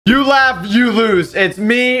You laugh, you lose. It's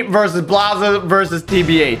me versus Blaza versus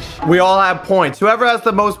TBH. We all have points. Whoever has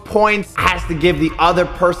the most points has to give the other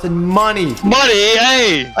person money. Money?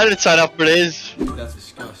 Hey! I didn't sign up for this. That's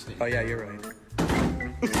disgusting. Oh yeah, you're right.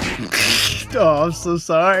 Oh, I'm so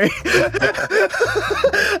sorry.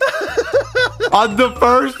 On the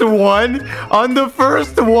first one. On the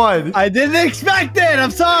first one. I didn't expect it. I'm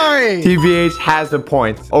sorry. TBH has a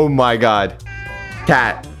point. Oh my god.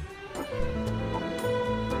 Cat.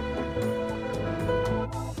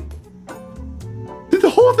 Did the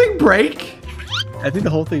whole thing break? I think the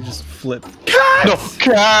whole thing just flipped. Cat! No,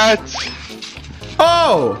 cat!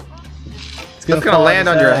 Oh! It's gonna land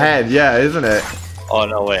on your head. Yeah, isn't it? Oh,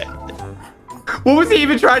 no way. What was he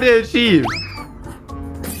even trying to achieve?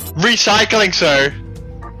 Recycling, sir.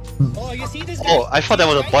 Oh, you see this guy? Oh, I thought that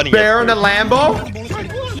was a bunny. Bear in a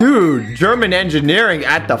Lambo? Dude, German engineering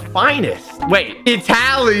at the finest. Wait,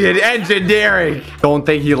 Italian engineering. Don't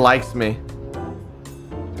think he likes me.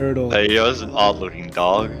 Turtle. Hey, yo, this is an odd-looking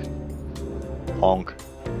dog. Honk.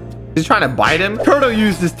 He's trying to bite him. Turtle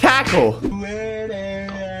used his tackle.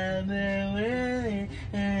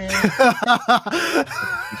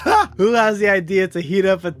 Who has the idea to heat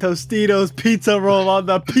up a Tostitos pizza roll on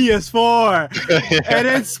the PS4? And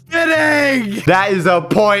it's spinning! That is a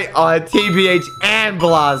point on TBH and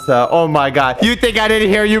Blaza. Oh my god. You think I didn't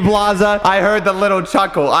hear you, Blaza? I heard the little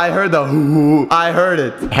chuckle. I heard the hoo-hoo. I heard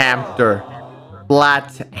it. Hamster.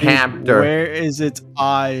 Flat hamster. Where is its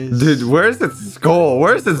eyes? Dude, where's its skull?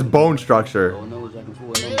 Where's its bone structure?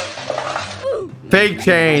 Fake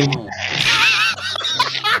chain.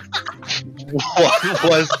 What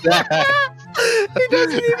was that? He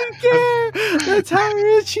doesn't even care. That's how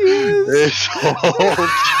rich he is. This whole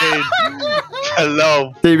chain.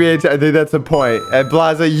 Hello. TBH, I think that's a point. And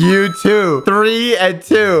Blaza, you too. 3 and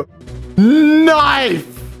 2.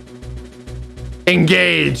 Knife.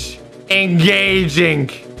 Engage. Engaging.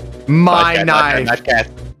 My knife. Not cat.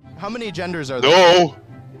 How many genders are there? No.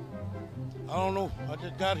 I don't know. I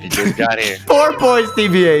just got He here. just got here. 4 points,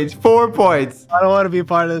 TBH. 4 points. I don't want to be a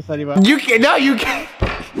part of this anymore. You can. No, you can't.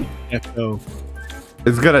 Go.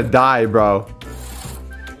 It's gonna die, bro.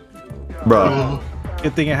 Bro.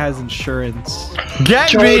 Good thing it has insurance.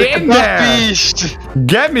 Get me in there.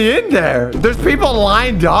 Get me in there. There's people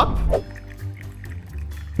lined up.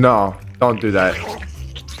 No, don't do that.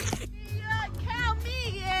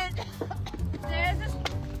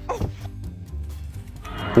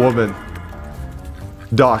 Woman.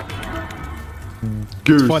 Duck.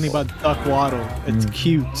 Goose. It's funny about duck waddle. It's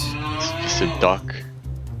cute. It's just a duck.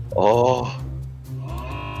 Oh.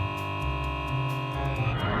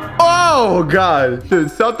 Oh god. Dude,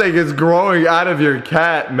 something is growing out of your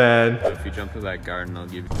cat, man. If you jump to that garden, I'll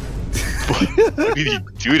give you. Why did he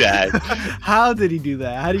do that? How did he do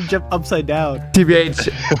that? How did he jump upside down? TBH.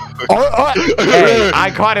 Hey,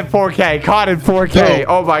 I caught it 4K. Caught it 4K.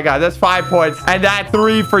 Oh my god, that's 5 points. And that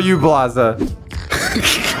 3 for you, Blaza.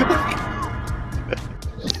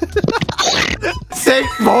 6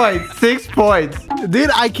 points. 6 points.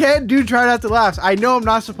 Dude, I can't try not to laugh. I know I'm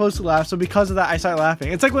not supposed to laugh, so because of that, I start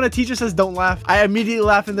laughing. It's like when a teacher says don't laugh. I immediately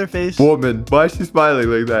laugh in their face. Woman, why is she smiling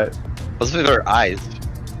like that? What's with her eyes?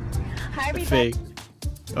 Fake.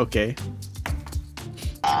 Okay.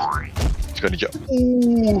 It's gonna jump.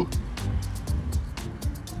 Ooh.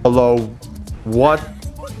 Hello. What? Is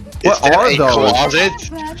What there are a those? closet?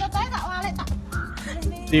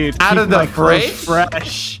 Dude, Out keep of the my clothes fridge?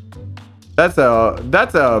 fresh. That's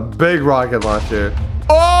a big rocket launcher.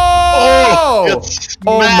 Oh! It's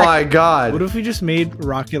Oh smacked. my god. What if we just made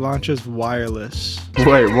rocket launchers wireless?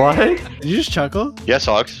 Wait, what? Did you just chuckle? Yes,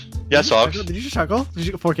 Ox. Yes, Ox. Did you just chuckle? Did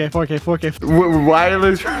you 4K, 4K, 4K?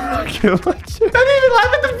 Wireless rocket launcher? I didn't even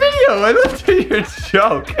laugh at the video. I looked at your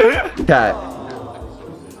joke. Cat.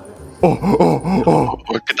 Oh.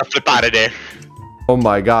 Get the flip out of there. Oh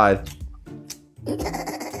my god.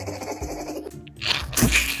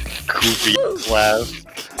 Goofy laugh.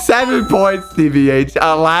 7 points, TBH.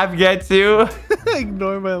 A laugh gets you.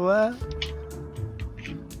 Ignore my laugh.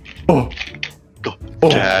 Oh.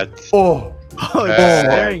 Cat. Oh. Oh, you're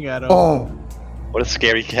staring at him. Oh. What a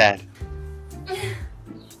scary cat.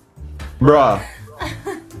 Bruh.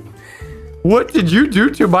 What did you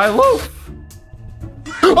do to my loaf?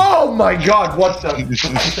 Oh my god, what the?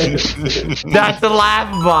 That's the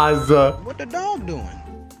laugh, Blaza. What the dog doing?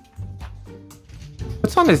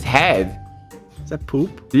 What's on his head? Is that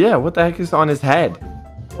poop? Yeah, what the heck is on his head?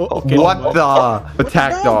 Oh, okay. What the?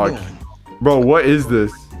 Attack dog. Bro, what is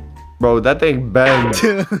this? Bro, that thing banged.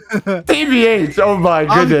 TBH, oh my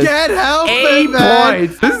goodness. I can't help 8 it, man.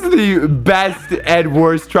 points. This is the best and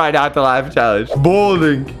worst try not to laugh challenge.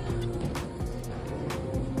 Bowling.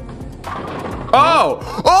 Oh!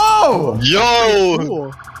 Oh! Yo!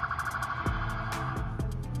 Cool.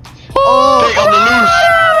 Take on the loose!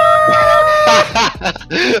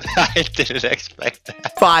 I didn't expect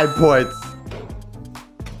that. 5 points.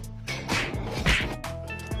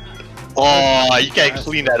 Oh, you can't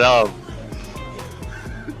clean that up.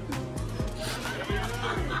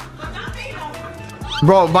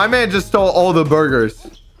 Bro, my man just stole all the burgers.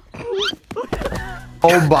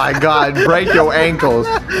 Oh my god, break your ankles.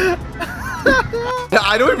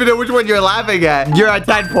 I don't even know which one you're laughing at. You're at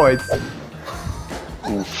 10 points.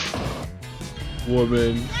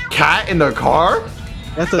 Woman. Cat in the car?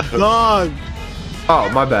 That's a dog. Oh,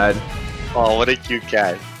 my bad. Oh, what a cute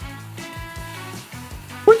cat.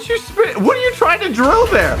 What you spit? What are you trying to drill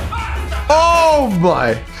there? Oh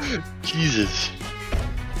my. Jesus.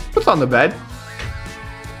 What's on the bed?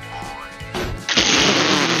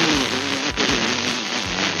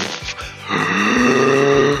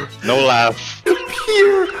 No laugh.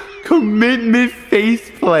 Pure commitment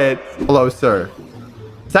faceplant. Hello, sir.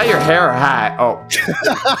 Is that your hair or hat? Oh.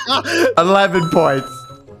 11 points.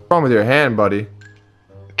 What's wrong with your hand, buddy?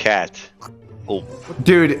 Cat. Oh,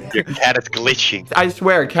 Dude, your cat is glitching. I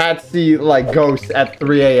swear, cats see like ghosts at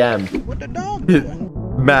 3 a.m. What the dog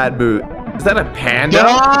doing? Mad boot. Is that a panda?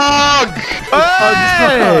 Dog!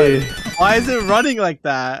 Hey! Why is it running like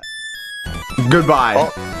that? Goodbye.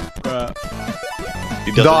 Oh. Bruh.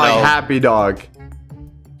 He doesn't Dog, know. happy dog.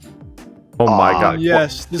 Oh my god.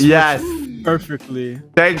 Yes. This Yes. works perfectly.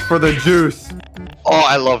 Thanks for the juice. Oh,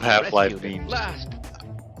 I love Half-Life memes. Last.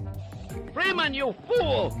 Freeman, you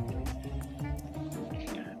fool!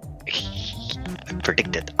 I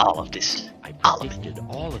predicted all of this. I predicted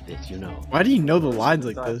all of this, you know. Why do you know the lines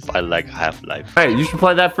like this? I like Half-Life. Hey, you should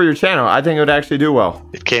play that for your channel. I think it would actually do well.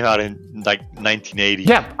 It came out in like 1980.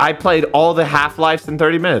 Yeah, I played all the Half-Lives in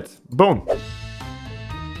 30 minutes. Boom.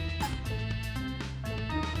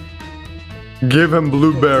 Give him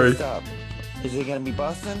blueberry. Is it gonna be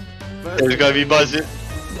busting? It's gonna be buzzing.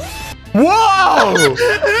 Whoa!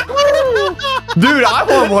 Dude, I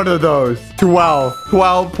want one of those.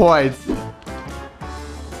 12 points.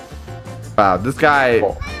 Wow, this guy's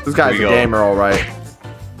Here a we go. gamer, all right.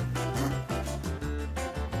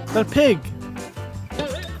 That pig.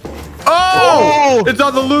 Oh! It's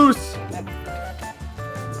on the loose.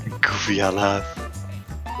 Goofy, I laugh.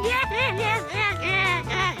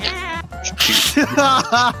 This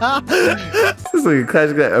is like a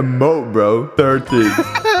classic emote, bro. 13.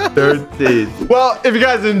 13. Well, if you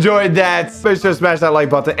guys enjoyed that, make sure to smash that like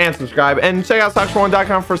button and subscribe. And check out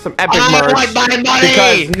socksforone.com for some epic merch. want my money!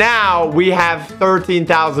 Because now we have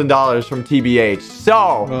 $13,000 from TBH.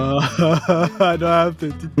 So, I don't have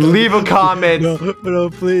to. leave a comment. No,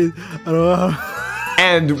 please. I don't have.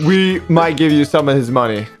 And we might give you some of his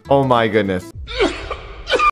money. Oh my goodness.